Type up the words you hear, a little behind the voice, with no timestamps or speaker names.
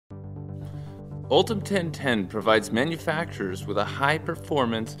ULTEM 1010 provides manufacturers with a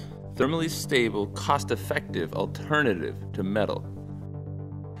high-performance, thermally stable, cost-effective alternative to metal.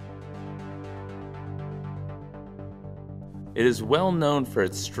 It is well known for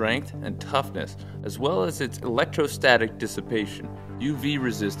its strength and toughness, as well as its electrostatic dissipation, UV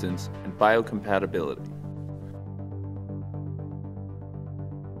resistance, and biocompatibility.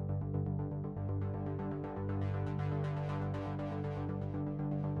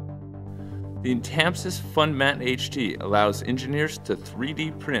 The INTAMSYS Funmat HT allows engineers to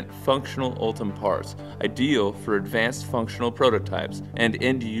 3D print functional ULTEM parts, ideal for advanced functional prototypes and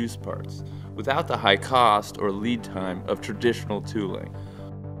end-use parts, without the high cost or lead time of traditional tooling.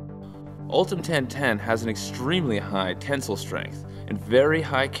 ULTEM 1010 has an extremely high tensile strength and very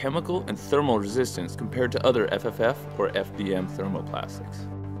high chemical and thermal resistance compared to other FFF or FDM thermoplastics.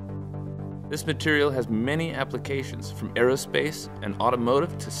 This material has many applications, from aerospace and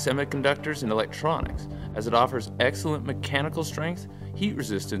automotive to semiconductors and electronics, as it offers excellent mechanical strength, heat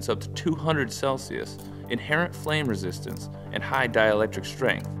resistance up to 200 Celsius, inherent flame resistance, and high dielectric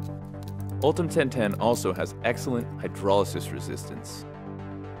strength. ULTEM 1010 also has excellent hydrolysis resistance.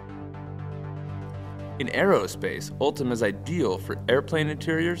 In aerospace, ULTEM is ideal for airplane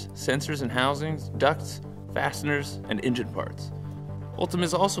interiors, sensors and housings, ducts, fasteners, and engine parts. ULTEM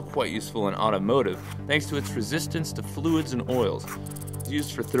is also quite useful in automotive thanks to its resistance to fluids and oils. It's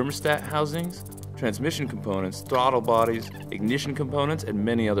used for thermostat housings, transmission components, throttle bodies, ignition components, and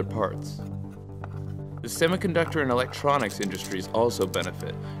many other parts. The semiconductor and electronics industries also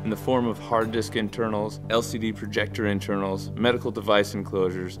benefit in the form of hard disk internals, LCD projector internals, medical device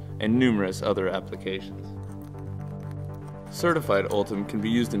enclosures, and numerous other applications. Certified ULTEM can be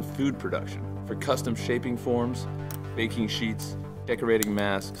used in food production for custom shaping forms, baking sheets, decorating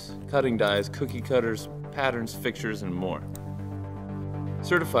masks, cutting dies, cookie cutters, patterns, fixtures, and more.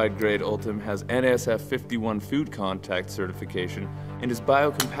 Certified grade ULTEM has NSF 51 food contact certification and is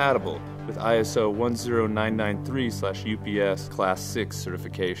biocompatible with ISO 10993/UPS Class 6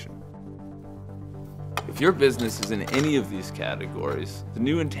 certification. If your business is in any of these categories, the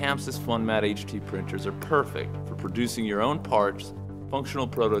new INTAMSYS Funmat HT printers are perfect for producing your own parts, functional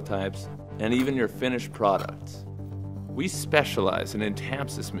prototypes, and even your finished products. We specialize in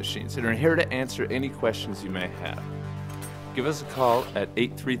INTAMSYS machines and are here to answer any questions you may have. Give us a call at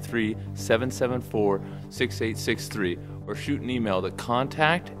 833-774-6863 or shoot an email to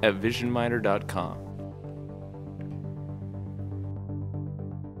contact@visionminer.com.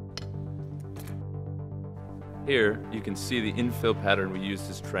 Here you can see the infill pattern we used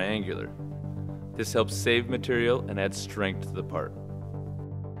is triangular. This helps save material and add strength to the part.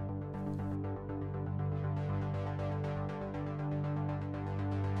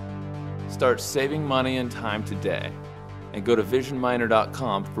 Start saving money and time today, and go to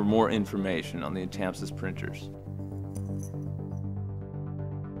visionminer.com for more information on the INTAMSYS printers.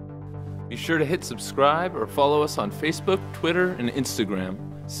 Be sure to hit subscribe or follow us on Facebook, Twitter, and Instagram.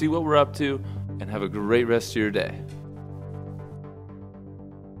 See what we're up to, and have a great rest of your day.